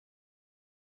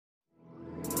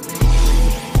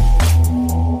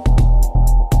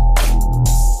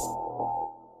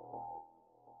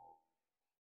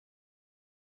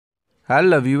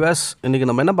Hello viewers, இன்றைக்கி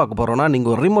நம்ம என்ன பார்க்க போகிறோம்னா,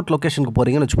 நீங்கள் ஒரு ரிமோட் லொக்கேஷனுக்கு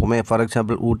போகிறீங்கன்னு வச்சுப்போமே. ஃபார்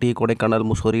எக்ஸாம்பிள் ஊட்டி, கொடைக்கானல்,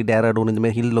 முசோரி, டேராடூன்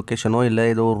இந்தமாரி ஹில் லொக்கேஷனோ இல்லை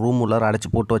ஏதோ ஒரு ரூம் உள்ளார அடைச்சி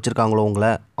போட்டு வச்சுருக்காங்களோ உங்களை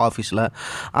ஆஃபீஸில்,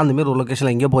 அந்தமாரி ஒரு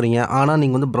லொக்கேஷனில் எங்கேயோ போகிறீங்க. ஆனால்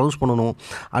நீங்கள் வந்து ப்ரௌஸ் பண்ணணும்,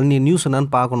 அன்னி நியூஸ்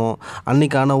என்னன்னு பார்க்கணும்,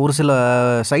 அன்றைக்கான ஒரு சில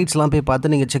சைட்ஸ்லாம் போய்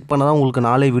பார்த்து நீங்கள் செக் பண்ண தான் உங்களுக்கு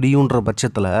நாளை விடியுன்ற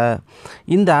பட்சத்தில்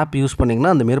இந்த ஆப் யூஸ்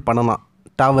பண்ணிங்கன்னா அந்தமாரி பண்ணலாம்.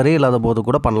 டவரே இல்லாத போது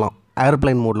கூட பண்ணலாம்,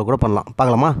 ஏர்ப்ளைன் மோடில் கூட பண்ணலாம்.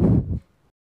 பார்க்கலாமா?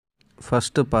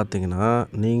 ஃபஸ்ட்டு பார்த்தீங்கன்னா,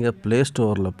 நீங்கள் ப்ளே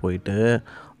ஸ்டோரில் போயிட்டு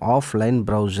ஆஃப்லைன்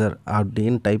ப்ரௌசர்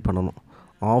அப்படின்னு டைப் பண்ணணும்.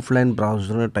 ஆஃப்லைன்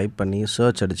ப்ரௌசர்னு டைப் பண்ணி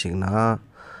சர்ச் அடிச்சிங்கன்னா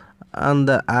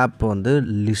அந்த ஆப் வந்து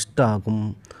லிஸ்ட் ஆகும்.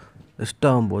 லிஸ்ட்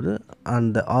ஆகும்போது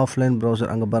அந்த ஆஃப்லைன்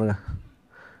ப்ரௌசர் அங்கே பாருங்கள்,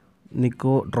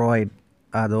 நிக்கோ ட்ராய்ட்,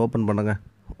 அதை ஓப்பன் பண்ணுங்கள்.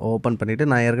 ஓப்பன் பண்ணிவிட்டு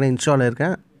நான் ஏற்கனவே இன்ஸ்டால்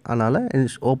இருக்கேன், அதனால்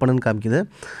ஓப்பனுன்னு காமிக்குது.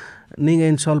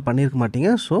 நீங்கள் இன்ஸ்டால் பண்ணியிருக்க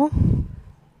மாட்டீங்க, ஸோ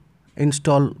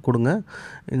இன்ஸ்டால் கொடுங்க.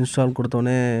 இன்ஸ்டால்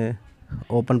கொடுத்தோடனே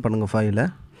ஓப்பன் பண்ணுங்கள்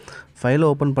ஃபைலை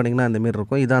ஓப்பன் பண்ணிங்கன்னா அந்தமாரி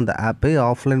இருக்கும். இதான் அந்த ஆப்பு,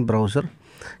 ஆஃப்லைன் ப்ரௌசர்.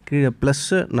 கீழே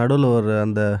ப்ளஸ்ஸு, நடுவில் ஒரு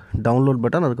அந்த டவுன்லோட்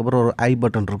பட்டன், அதுக்கப்புறம் ஒரு ஐ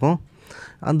பட்டன் இருக்கும்.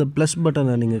 அந்த ப்ளஸ்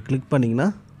பட்டனை நீங்கள் கிளிக் பண்ணிங்கன்னா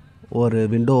ஒரு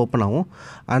விண்டோ ஓப்பன் ஆகும்.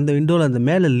 அந்த விண்டோவில் அந்த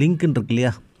மேலே லிங்க்குன்னு இருக்கு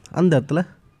இல்லையா, அந்த இடத்துல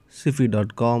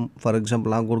sifi.com ஃபார்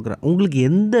எக்ஸாம்பிள் நான் கொடுக்குறேன். உங்களுக்கு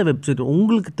எந்த வெப்சைட்,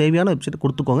 உங்களுக்கு தேவையான வெப்சைட்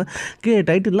கொடுத்துக்கோங்க. கீழே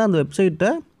டைட்டிலில் அந்த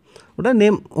வெப்சைட்டை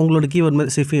நேம் உங்களோட கீவேர்ட்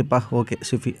மாதிரி சிஃபிப்பா, ஓகே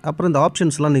சிஃபி. அப்புறம் இந்த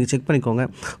ஆப்ஷன்ஸ்லாம் நீங்கள் செக் பண்ணிக்கோங்க.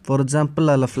 ஃபார் எக்ஸாம்பிள்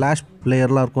அதில் ஃப்ளாஷ்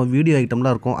பிளேயர்லாம் இருக்கும், வீடியோ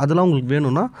ஐட்டம்லாம் இருக்கும். அதெல்லாம் உங்களுக்கு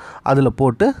வேணும்னா அதில்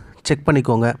போட்டு செக்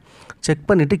பண்ணிக்கோங்க. செக்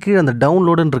பண்ணிவிட்டு கீழே அந்த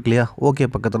டவுன்லோடுன்னு இருக்கு இல்லையா, ஓகே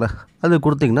பக்கத்தில் அது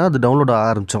கொடுத்திங்கன்னா அது டவுன்லோட்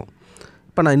ஆரம்பித்தோம்.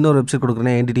 இப்போ நான் இன்னொரு வெப்சைட்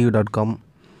கொடுக்குறேன், ndtv.com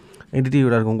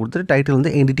கொடுத்துட்டு டைட்டில்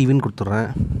வந்து ndtvன்னு கொடுத்துட்றேன்.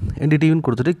 ndtvன்னு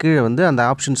கொடுத்துட்டு கீழே வந்து அந்த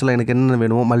ஆப்ஷன்ஸ்லாம் எனக்கு என்னென்ன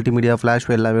வேணுமோ, மல்டிமீடியா, ஃப்ளாஷ்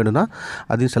எல்லாம் வேணும்னா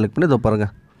அதையும் செலக்ட் பண்ணி இதை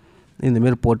பாருங்கள்.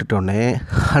 இந்தமாரி போட்டுட்டோடனே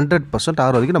 100%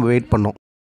 ஆகிற வரைக்கும் நம்ம வெயிட் பண்ணோம்.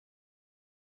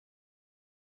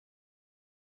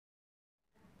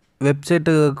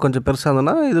 வெப்சைட்டு கொஞ்சம் பெருசாக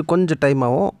இருந்ததுன்னா இது கொஞ்சம் டைம்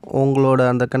ஆகும். உங்களோட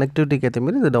அந்த கனெக்டிவிட்டிக்கு ஏற்ற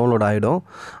மாரி இது டவுன்லோட் ஆகிடும்.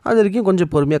 அது வரைக்கும்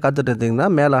கொஞ்சம் பொறுமையாக காத்துட்டு இருந்தீங்கன்னா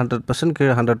மேலே 100%,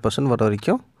 கீழே 100% வர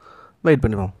வரைக்கும் வெயிட்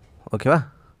பண்ணிடுவோம். ஓகேவா?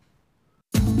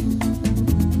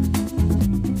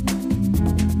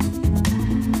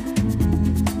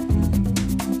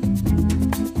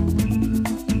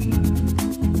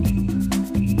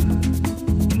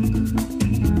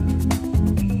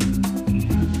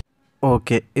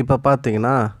 ஓகே, இப்போ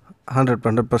பார்த்தீங்கன்னா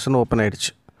 100% ஓப்பன்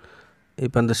ஆகிடுச்சு.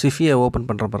 இப்போ அந்த சிஃபியை ஓப்பன்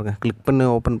பண்ணுறேன் பாருங்கள். கிளிக் பண்ணி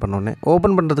ஓப்பன் பண்ணோடனே,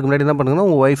 ஓப்பன் பண்ணுறதுக்கு முன்னாடி என்ன பண்ணுங்கன்னா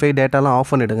உங்கள் ஒய்ஃபை டேட்டாலாம்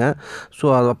ஆஃப் பண்ணிவிடுங்க.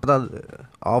 ஸோ அது அப்போ தான்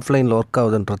ஆஃப்லைனில் ஒர்க்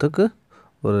ஆகுதுன்றதுக்கு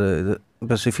ஒரு இது.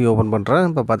 இப்போ சிஃபி ஓப்பன் பண்ணுறேன்.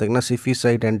 இப்போ பார்த்தீங்கன்னா சிஃபி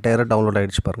சைட் என்டையராக டவுன்லோட்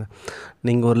ஆகிடுச்சு பாருங்கள்.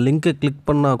 நீங்கள் ஒரு லிங்க்கை கிளிக்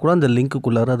பண்ணால் கூட அந்த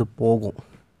லிங்க்குள்ளார அது போகும்.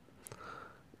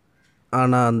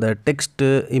 ஆனால் அந்த டெக்ஸ்ட்டு,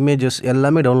 இமேஜஸ்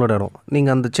எல்லாமே டவுன்லோட் ஆகிடும்.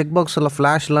 நீங்கள் அந்த செக் பாக்ஸில்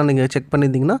ஃப்ளாஷ்லாம் நீங்கள் செக்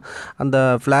பண்ணியிருந்தீங்கன்னா அந்த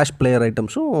ஃப்ளாஷ் பிளேயர்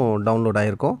ஐட்டம்ஸும் டவுன்லோட்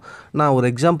ஆகிருக்கும். நான்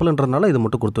ஒரு எக்ஸாம்பிள்ன்றதுனால இது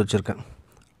மட்டும் கொடுத்து வச்சுருக்கேன்.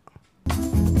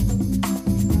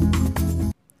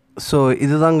 ஸோ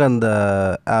இதுதாங்க அந்த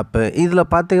ஆப்பு. இதில்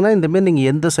பார்த்தீங்கன்னா இந்தமாரி நீங்கள்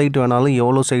எந்த சைட் வேணாலும்,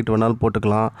 எவ்வளோ சைட் வேணாலும்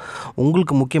போட்டுக்கலாம்.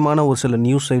 உங்களுக்கு முக்கியமான ஒரு சில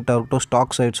நியூஸ் சைட்டாக இருக்கட்டும்,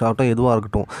 ஸ்டாக் சைட்ஸ் ஆகட்டும், எதுவாக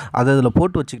இருக்கட்டும், அதை இதில்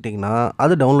போட்டு வச்சுக்கிட்டிங்கன்னா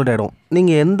அது டவுன்லோட் ஆகிடும்.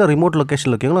 நீங்கள் எந்த ரிமோட்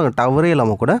லொக்கேஷனில் இருக்கீங்களோ அங்கே டவரே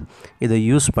இல்லாமல் கூட இதை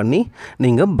யூஸ் பண்ணி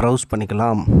நீங்கள் ப்ரௌஸ்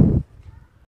பண்ணிக்கலாம்.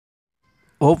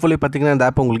 ஹோப்ஃபுல்லி பார்த்தீங்கன்னா இந்த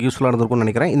ஆப் உங்களுக்கு யூஸ்ஃபுல்லாக இருந்திருக்கும்னு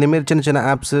நினைக்கிறேன். இந்தமாரி சின்ன சின்ன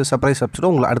ஆப்ஸு, சர்ப்ரைஸ்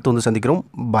ஆப்ஸோட உங்களை அடுத்து வந்து சந்திக்கிறோம்.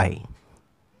 பாய்.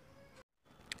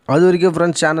 அது வரைக்கும்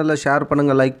ஃப்ரெண்ட்ஸ், சேனலில் ஷேர்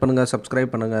பண்ணுங்கள், லைக் பண்ணுங்கள்,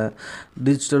 சப்ஸ்கிரைப் பண்ணுங்கள்.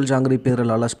 டிஜிட்டல் ஜாங்கிரி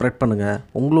பேரில் ஸ்ப்ரெட் பண்ணுங்கள்.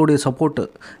 உங்களுடைய சப்போர்ட்டு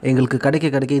எங்களுக்கு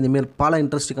கிடைக்க இந்தமாரி பல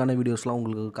இன்ட்ரெஸ்டிங்கான வீடியோஸ்லாம்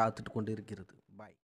உங்களுக்கு காத்துட்டு கொண்டு இருக்கிறது.